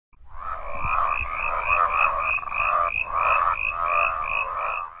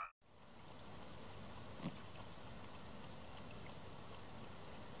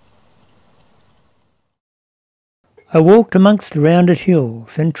I walked amongst the rounded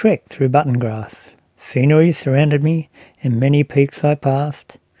hills and trekked through button grass. Scenery surrounded me, and many peaks I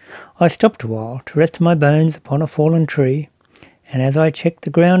passed. I stopped a while to rest my bones upon a fallen tree, and as I checked the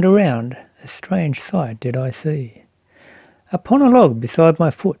ground around, a strange sight did I see. Upon a log beside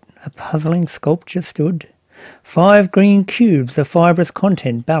my foot, a puzzling sculpture stood. 5 green cubes of fibrous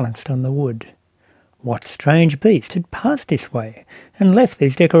content balanced on the wood. What strange beast had passed this way and left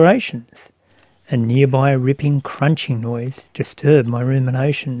these decorations? A nearby ripping, crunching noise disturbed my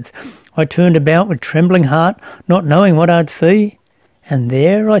ruminations. I turned about with trembling heart, not knowing what I'd see, and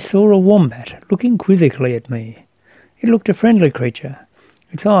there I saw a wombat looking quizzically at me. It looked a friendly creature.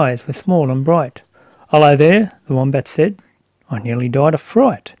 Its eyes were small and bright. "Hello there," the wombat said. I nearly died of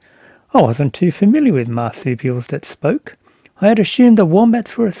fright. I wasn't too familiar with marsupials that spoke. I had assumed the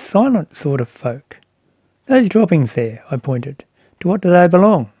wombats were a silent sort of folk. "Those droppings there," I pointed. "To what do they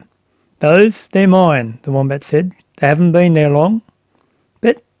belong?" They're mine," the wombat said. "They haven't been there long."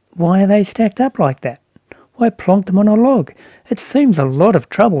 "But why are they stacked up like that? Why plonk them on a log? It seems a lot of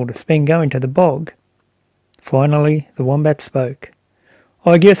trouble to spend going to the bog." Finally, the wombat spoke.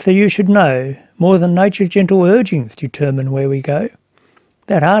 "I guess that you should know, more than nature's gentle urgings determine where we go.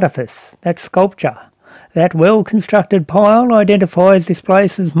 That artifice, that sculpture, that well-constructed pile identifies this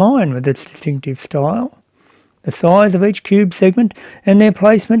place as mine with its distinctive style. The size of each cube segment and their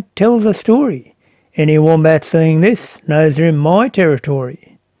placement tells a story. Any wombat seeing this knows they're in my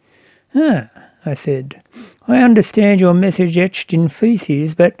territory." "Ah," I said, "I understand your message etched in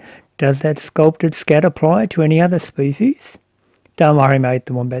feces, but does that sculpted scat apply to any other species?" "Don't worry, mate,"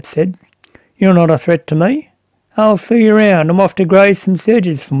 the wombat said. "You're not a threat to me. I'll see you around. I'm off to graze some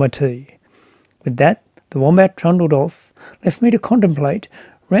sedges for my tea." With that, the wombat trundled off, left me to contemplate.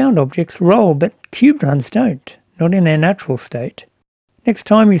 Round objects roll, but cubed ones don't, not in their natural state. Next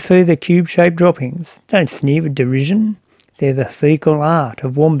time you see the cube-shaped droppings, don't sneer with derision. They're the fecal art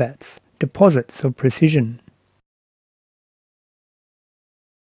of wombats, deposits of precision.